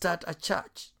to start a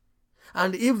church.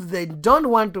 And if they don't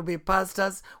want to be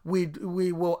pastors, we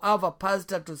will have a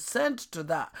pastor to send to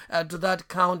that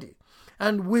county.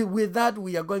 And with that,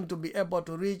 we are going to be able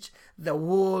to reach the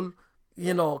whole,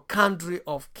 country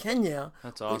of Kenya.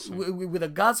 That's awesome. With the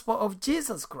gospel of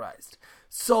Jesus Christ.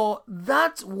 So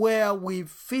that's where we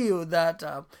feel that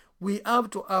we have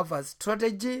to have a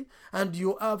strategy, and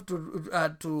you have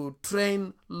to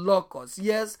train locals.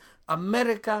 Yes,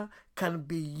 America can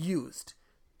be used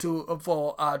to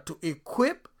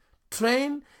equip,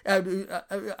 train,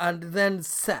 and then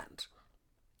send.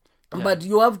 Yeah. But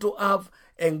you have to have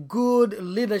a good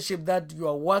leadership that you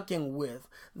are working with,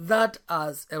 that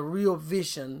has a real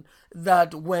vision,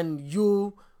 that when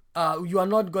you are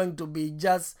not going to be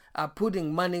just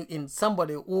putting money in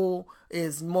somebody who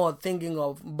is more thinking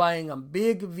of buying a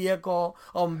big vehicle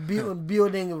or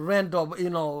building rent of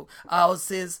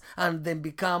houses, and then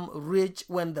become rich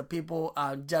when the people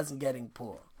are just getting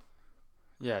poor.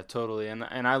 Yeah, totally. And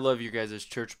I love you guys'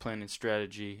 church planning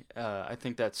strategy. I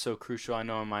think that's so crucial. I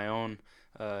know in my own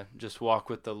just walk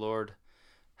with the Lord,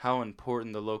 how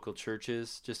important the local church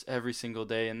is just every single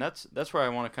day. And that's where I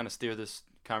want to kind of steer this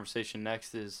conversation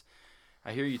next. Is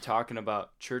I hear you talking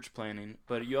about church planning,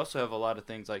 but you also have a lot of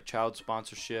things like child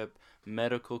sponsorship,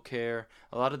 medical care,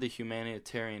 a lot of the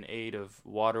humanitarian aid of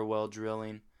water well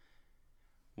drilling.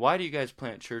 Why do you guys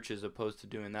plant churches opposed to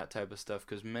doing that type of stuff?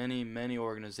 Because many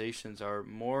organizations are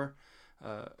more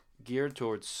geared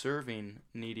towards serving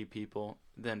needy people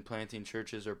than planting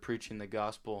churches or preaching the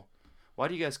gospel. Why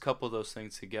do you guys couple those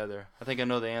things together? I think I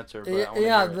know the answer, but I want to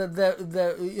hear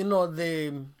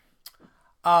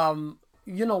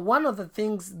it. One of the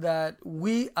things that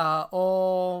we are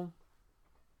all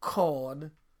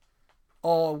called,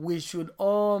 or we should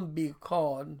all be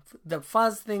called, the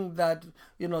first thing that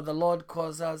the Lord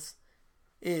calls us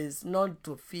is not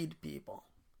to feed people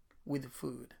with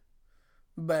food,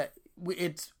 but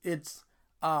it's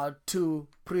to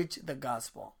preach the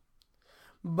gospel.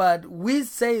 But we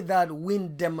say that we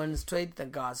demonstrate the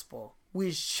gospel,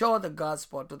 we show the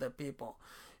gospel to the people,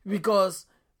 because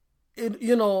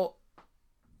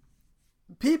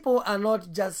people are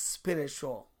not just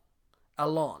spiritual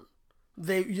alone.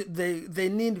 They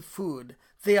need food.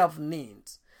 They have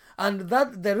needs. And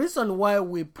that the reason why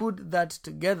we put that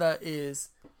together is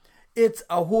it's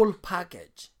a whole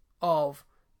package of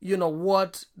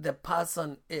what the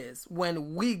person is.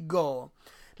 When we go,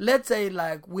 let's say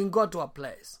like we go to a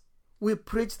place, we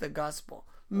preach the gospel,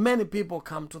 many people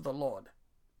come to the Lord.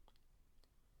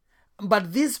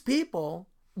 But these people,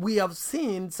 we have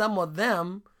seen some of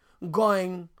them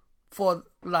going for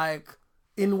like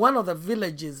in one of the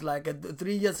villages, like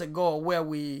 3 years ago, where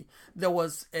there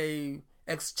was a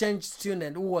exchange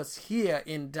student who was here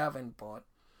in Davenport,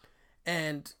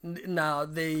 and now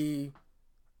their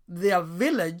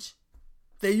village,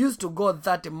 they used to go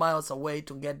 30 miles away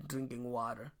to get drinking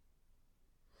water.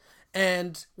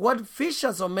 And what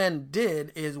Fishers of Men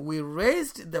did is we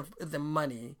raised the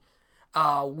money,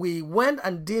 we went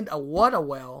and did a water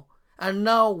well, and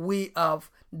now we have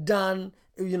done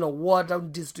water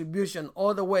distribution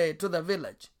all the way to the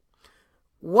village.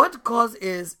 What cause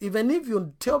is, even if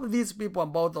you tell these people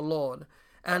about the Lord,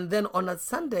 and then on a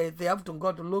Sunday they have to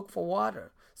go to look for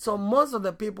water. So most of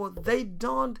the people, they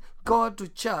don't go to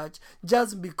church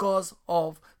just because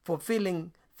of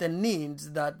fulfilling the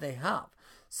needs that they have.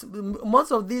 So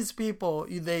most of these people,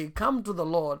 they come to the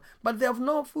Lord, but they have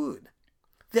no food.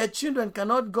 Their children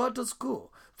cannot go to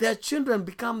school. Their children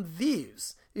become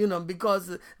thieves,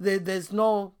 because there's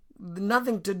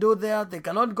nothing to do there. They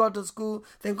cannot go to school.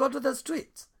 They go to the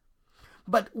streets.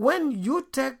 But when you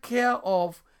take care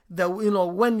of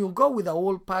when you go with the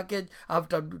whole package,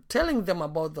 after telling them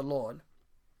about the Lord,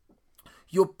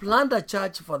 you plant a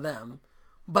church for them,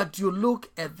 but you look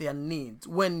at their needs.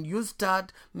 When you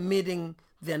start meeting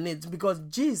their needs, because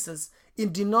Jesus, he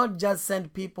did not just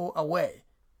send people away.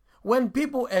 When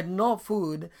people had no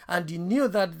food and he knew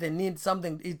that they need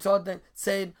something, he told them,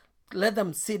 said, let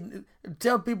them sit,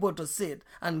 tell people to sit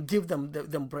and give them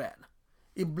bread.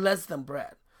 He blessed them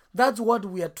bread. That's what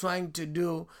we are trying to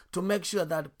do, to make sure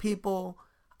that people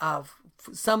have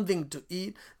something to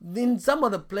eat. In some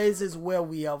of the places where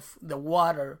we have the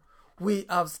water, we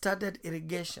have started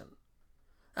irrigation.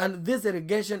 And this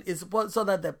irrigation is so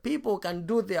that the people can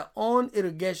do their own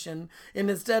irrigation,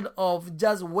 instead of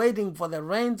just waiting for the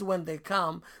rains. When they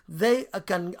come, they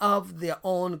can have their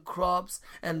own crops,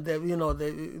 and so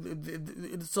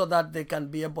that they can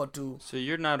be able to. So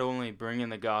you're not only bringing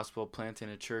the gospel, planting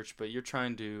a church, but you're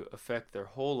trying to affect their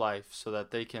whole life so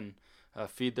that they can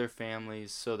feed their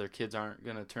families, so their kids aren't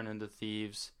going to turn into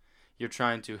thieves. you're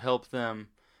trying to help them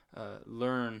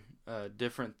learn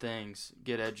different things,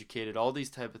 get educated. All these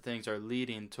type of things are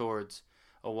leading towards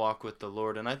a walk with the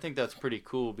Lord. And I think that's pretty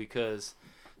cool, because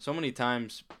so many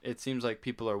times it seems like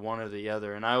people are one or the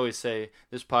other. And I always say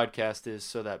this podcast is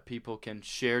so that people can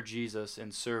share Jesus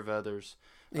and serve others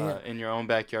in your own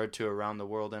backyard to around the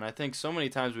world. And I think so many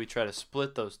times we try to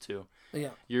split those two. Yeah.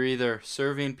 You're either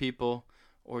serving people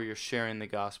or you're sharing the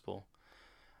gospel.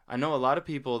 I know a lot of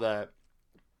people that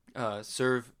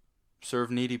serve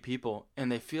needy people, and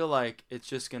they feel like it's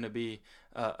just going to be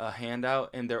a handout,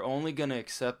 and they're only going to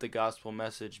accept the gospel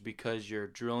message because you're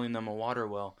drilling them a water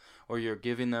well or you're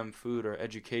giving them food or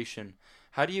education.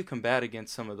 How do you combat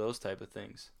against some of those type of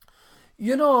things?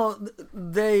 You know,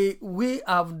 we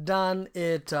have done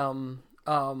it.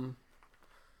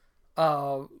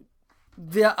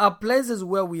 There are places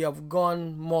where we have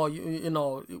gone more,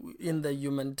 in the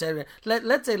humanitarian.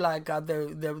 Let's say like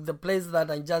the place that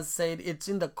I just said, it's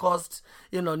in the coast,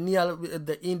 near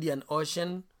the Indian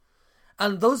Ocean.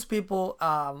 And those people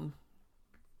are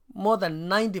more than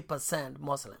 90%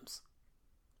 Muslims.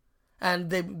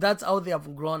 And that's how they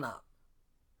have grown up.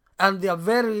 And they are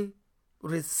very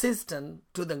resistant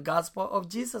to the gospel of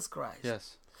Jesus Christ.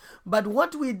 Yes. But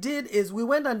what we did is we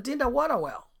went and did a water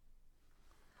well.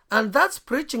 And that's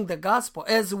preaching the gospel.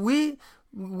 As we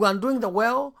were doing the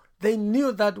well, they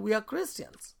knew that we are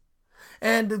Christians.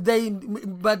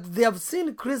 But they have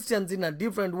seen Christians in a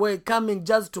different way coming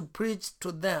just to preach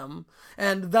to them.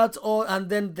 And that's all. And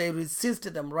then they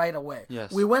resisted them right away.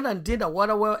 Yes. We went and did a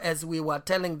water well as we were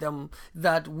telling them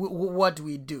that what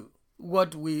we do.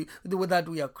 That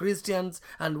we are Christians,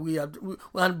 and we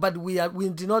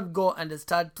did not go and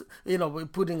start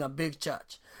putting a big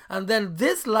church. And then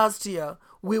this last year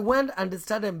we went and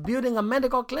started building a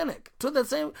medical clinic for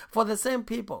the same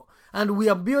people, and we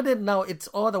are building now. It's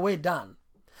all the way done,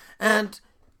 and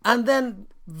then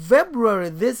February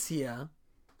this year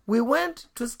we went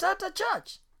to start a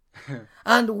church.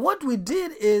 And what we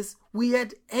did is we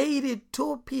had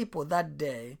 82 people that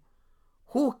day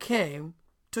who came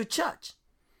to church,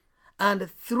 and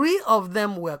 3 of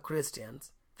them were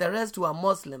Christians. The rest were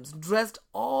Muslims, dressed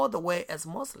all the way as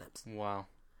Muslims. Wow.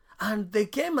 And they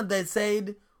came and they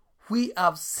said, we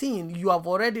have seen you have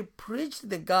already preached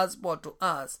the gospel to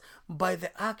us by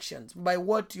the actions, by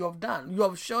what you have done. You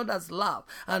have showed us love,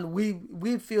 and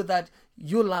we feel that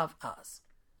you love us.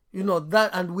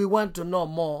 And we want to know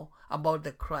more about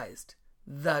the Christ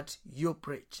that you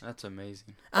preach. That's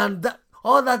amazing. And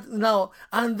all that now,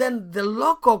 and then the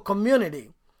local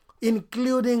community,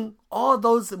 including all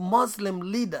those Muslim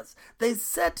leaders, they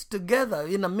sat together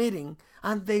in a meeting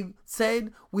and they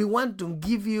said, we want to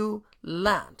give you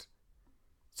land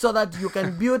so that you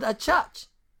can build a church.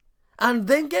 And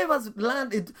they gave us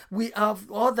land. We have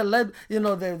all the land,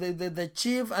 the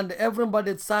chief and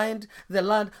everybody signed the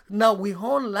land. Now we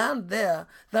own land there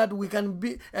that we can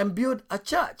build a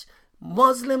church.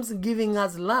 Muslims giving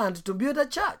us land to build a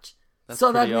church. That's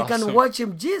so that we awesome. can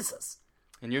worship Jesus.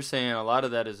 And you're saying a lot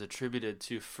of that is attributed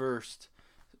to first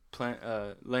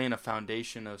laying a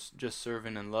foundation of just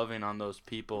serving and loving on those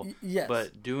people, yes,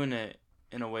 but doing it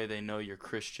in a way they know you're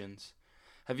Christians.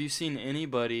 Have you seen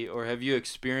anybody, or have you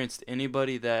experienced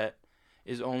anybody that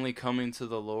is only coming to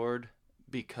the Lord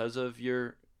because of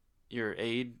your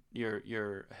aid,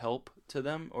 your help to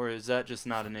them, or is that just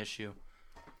not an issue?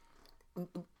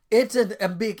 It's a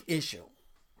big issue.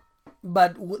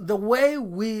 But the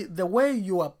way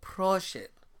you approach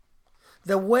it,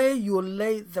 the way you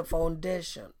lay the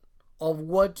foundation of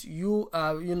what you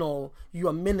are,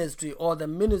 your ministry or the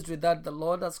ministry that the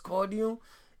Lord has called you,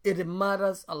 it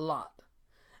matters a lot.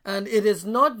 And it is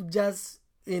not just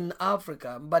in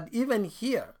Africa, but even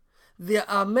here. There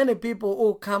are many people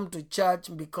who come to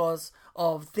church because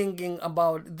of thinking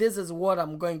about, this is what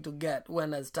I'm going to get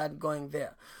when I start going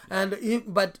there.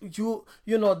 But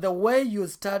the way you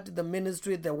start the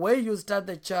ministry, the way you start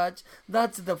the church,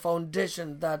 that's the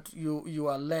foundation that you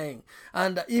are laying.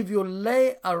 And if you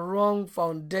lay a wrong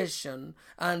foundation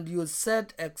and you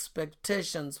set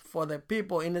expectations for the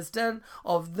people, instead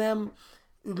of them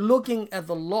looking at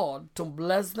the Lord to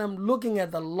bless them, looking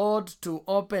at the Lord to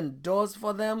open doors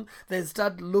for them, they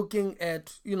start looking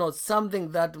at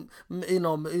something that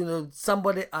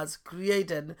somebody has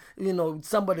created.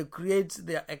 Somebody creates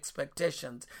their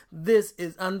expectations.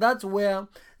 And that's where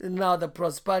now the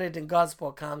prosperity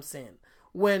gospel comes in.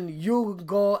 When you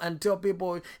go and tell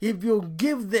people, if you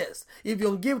give this, if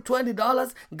you give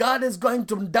 $20, God is going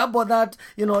to double that.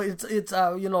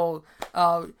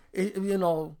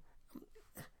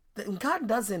 God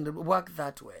doesn't work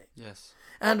that way. Yes.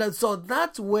 And so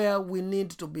that's where we need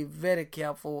to be very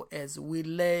careful as we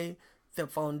lay the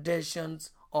foundations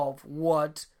of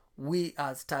what we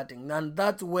are starting. And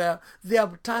that's where there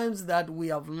are times that we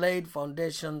have laid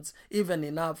foundations, even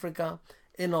in Africa,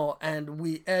 and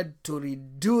we had to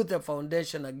redo the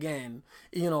foundation again,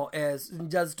 as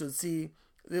just to see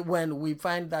when we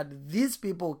find that these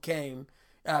people came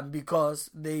because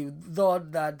they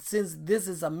thought that since this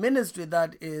is a ministry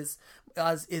that is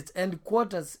as its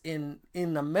headquarters in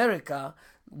America,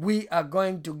 we are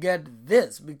going to get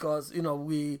this because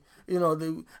we are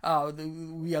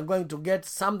going to get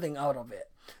something out of it.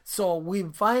 So we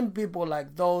find people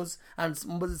like those, and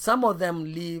some of them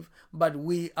leave, but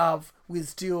we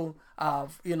still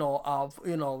have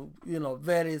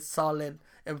very solid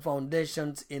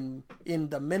foundations in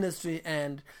the ministry.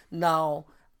 And now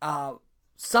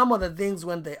some of the things,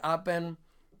 when they happen,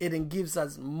 it gives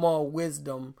us more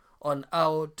wisdom on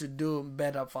how to do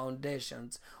better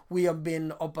foundations. We have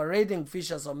been operating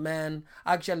Fishers of Men.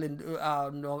 Actually,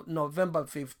 November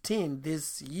 15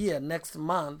 this year, next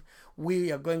month,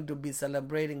 we are going to be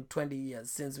celebrating 20 years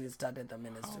since we started the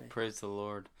ministry. Oh, praise the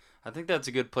Lord. I think that's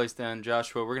a good place to end,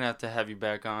 Joshua. We're going to have you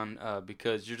back on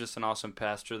because you're just an awesome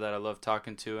pastor that I love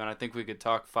talking to, and I think we could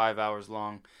talk 5 hours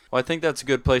long. Well, I think that's a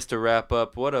good place to wrap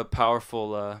up. What a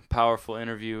powerful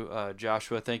interview,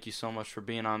 Joshua. Thank you so much for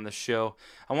being on the show.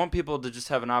 I want people to just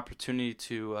have an opportunity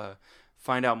to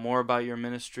find out more about your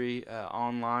ministry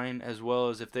online, as well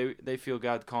as if they feel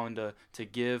God calling to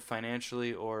give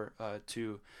financially or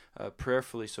to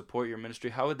prayerfully support your ministry.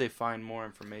 How would they find more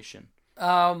information?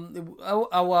 Our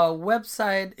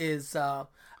website is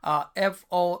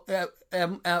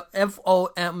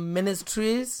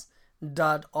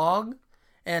FOMministries.org.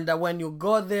 And when you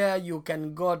go there, you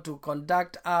can go to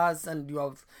contact us, and you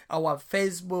have our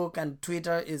Facebook and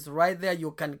Twitter is right there. You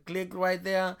can click right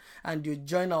there and you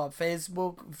join our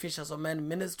Facebook, Fishers of Men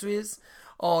Ministries,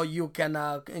 or you can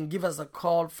give us a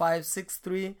call,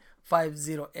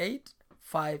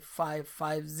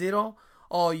 563-508-5550,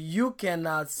 or you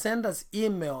can send us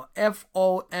email,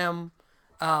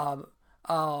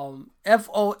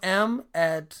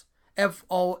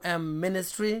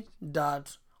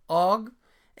 FOM@FOMministry.org.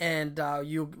 And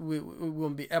we will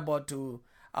be able to,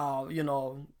 or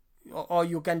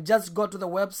you can just go to the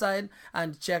website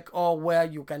and check where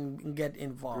you can get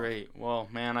involved. Great. Well,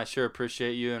 man, I sure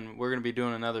appreciate you, and we're going to be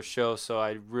doing another show, so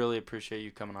I really appreciate you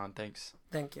coming on. Thanks.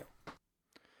 Thank you.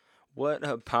 What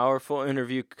a powerful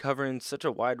interview covering such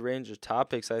a wide range of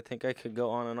topics. I think I could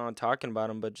go on and on talking about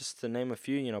them, but just to name a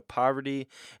few, poverty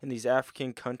in these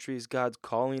African countries, God's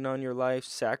calling on your life,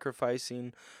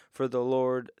 sacrificing for the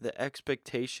Lord, the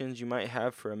expectations you might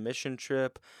have for a mission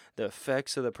trip, the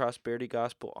effects of the prosperity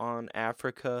gospel on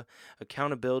Africa,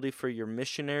 accountability for your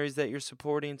missionaries that you're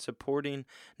supporting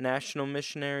national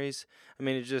missionaries. I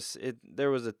mean,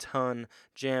 there was a ton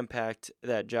jam-packed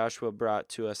that Joshua brought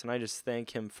to us, and I just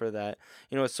thank him for that.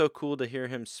 It's so cool to hear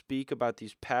him speak about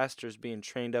these pastors being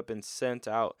trained up and sent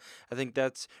out. I think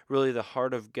that's really the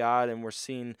heart of God, and we're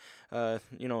seeing,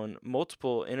 in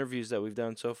multiple interviews that we've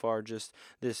done so far, just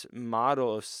this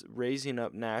model of raising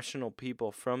up national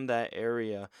people from that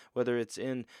area, whether it's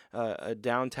in a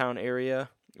downtown area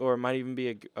or it might even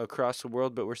be across the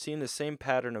world, but we're seeing the same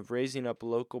pattern of raising up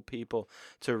local people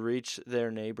to reach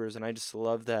their neighbors, and I just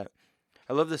love that.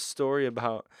 I love this story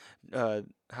about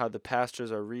how the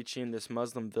pastors are reaching this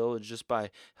Muslim village just by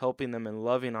helping them and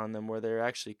loving on them, where they're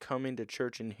actually coming to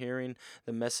church and hearing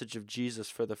the message of Jesus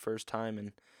for the first time,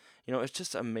 and it's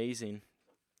just amazing.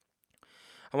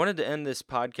 I wanted to end this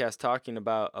podcast talking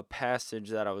about a passage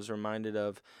that I was reminded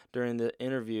of during the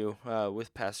interview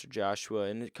with Pastor Joshua,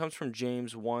 and it comes from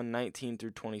James 1:19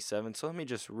 through 27. So let me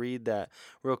just read that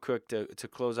real quick to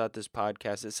close out this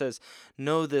podcast. It says,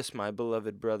 "Know this, my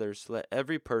beloved brothers, let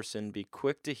every person be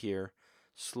quick to hear,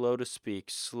 slow to speak,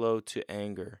 slow to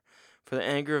anger. For the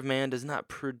anger of man does not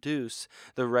produce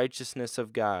the righteousness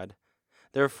of God.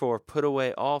 Therefore, put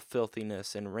away all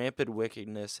filthiness and rampant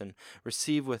wickedness, and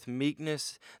receive with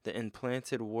meekness the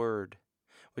implanted word,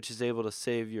 which is able to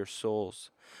save your souls.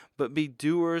 But be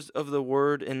doers of the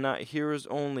word, and not hearers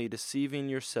only, deceiving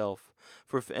yourself.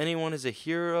 For if anyone is a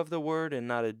hearer of the word and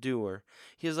not a doer,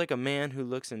 he is like a man who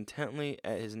looks intently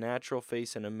at his natural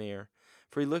face in a mirror.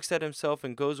 For he looks at himself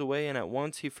and goes away, and at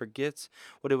once he forgets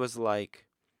what it was like.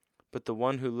 But the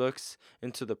one who looks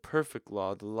into the perfect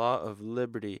law, the law of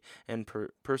liberty, and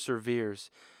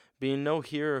perseveres, being no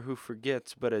hearer who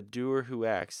forgets, but a doer who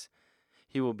acts,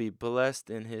 he will be blessed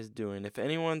in his doing. If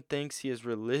anyone thinks he is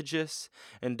religious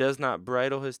and does not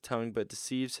bridle his tongue, but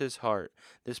deceives his heart,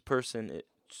 this person's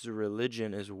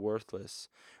religion is worthless.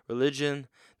 Religion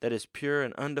that is pure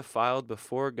and undefiled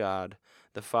before God,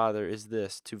 the Father is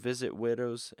this, to visit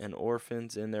widows and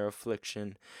orphans in their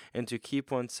affliction, and to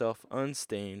keep oneself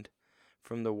unstained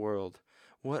from the world.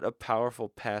 What a powerful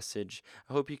passage.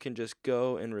 I hope you can just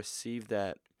go and receive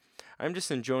that. I'm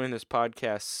just enjoying this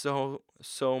podcast so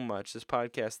much. This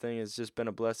podcast thing has just been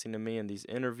a blessing to me, and these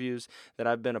interviews that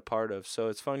I've been a part of. So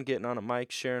it's fun getting on a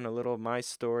mic, sharing a little of my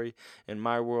story and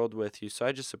my world with you. So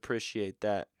I just appreciate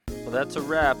that. Well, that's a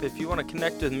wrap. If you want to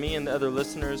connect with me and the other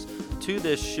listeners to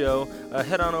this show,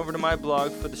 head on over to my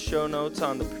blog for the show notes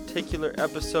on the particular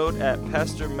episode at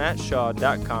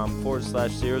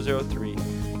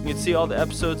pastormattshaw.com/003. You can see all the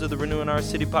episodes of the Renewing Our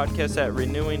City podcast at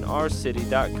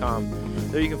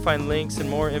renewingourcity.com. There you can find links and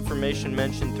more information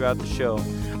mentioned throughout the show.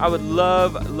 I would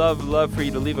love for you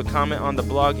to leave a comment on the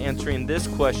blog answering this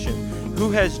question: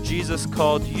 who has Jesus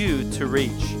called you to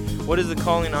reach? What is the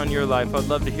calling on your life? I'd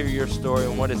love to hear your story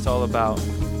and what it's all about.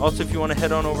 Also, if you want to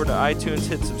head on over to iTunes,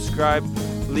 hit subscribe,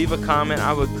 leave a comment.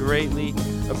 I would greatly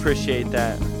appreciate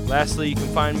that. Lastly, you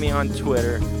can find me on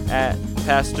Twitter at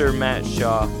Pastor Matt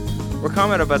Shaw, or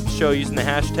comment about the show using the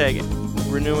hashtag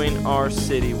Renewing Our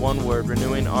City. One word,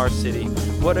 Renewing Our City.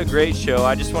 What a great show.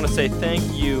 I just want to say thank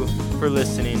you for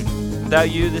listening.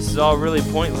 Without you, this is all really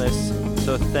pointless,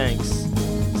 so thanks.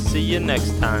 See you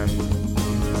next time.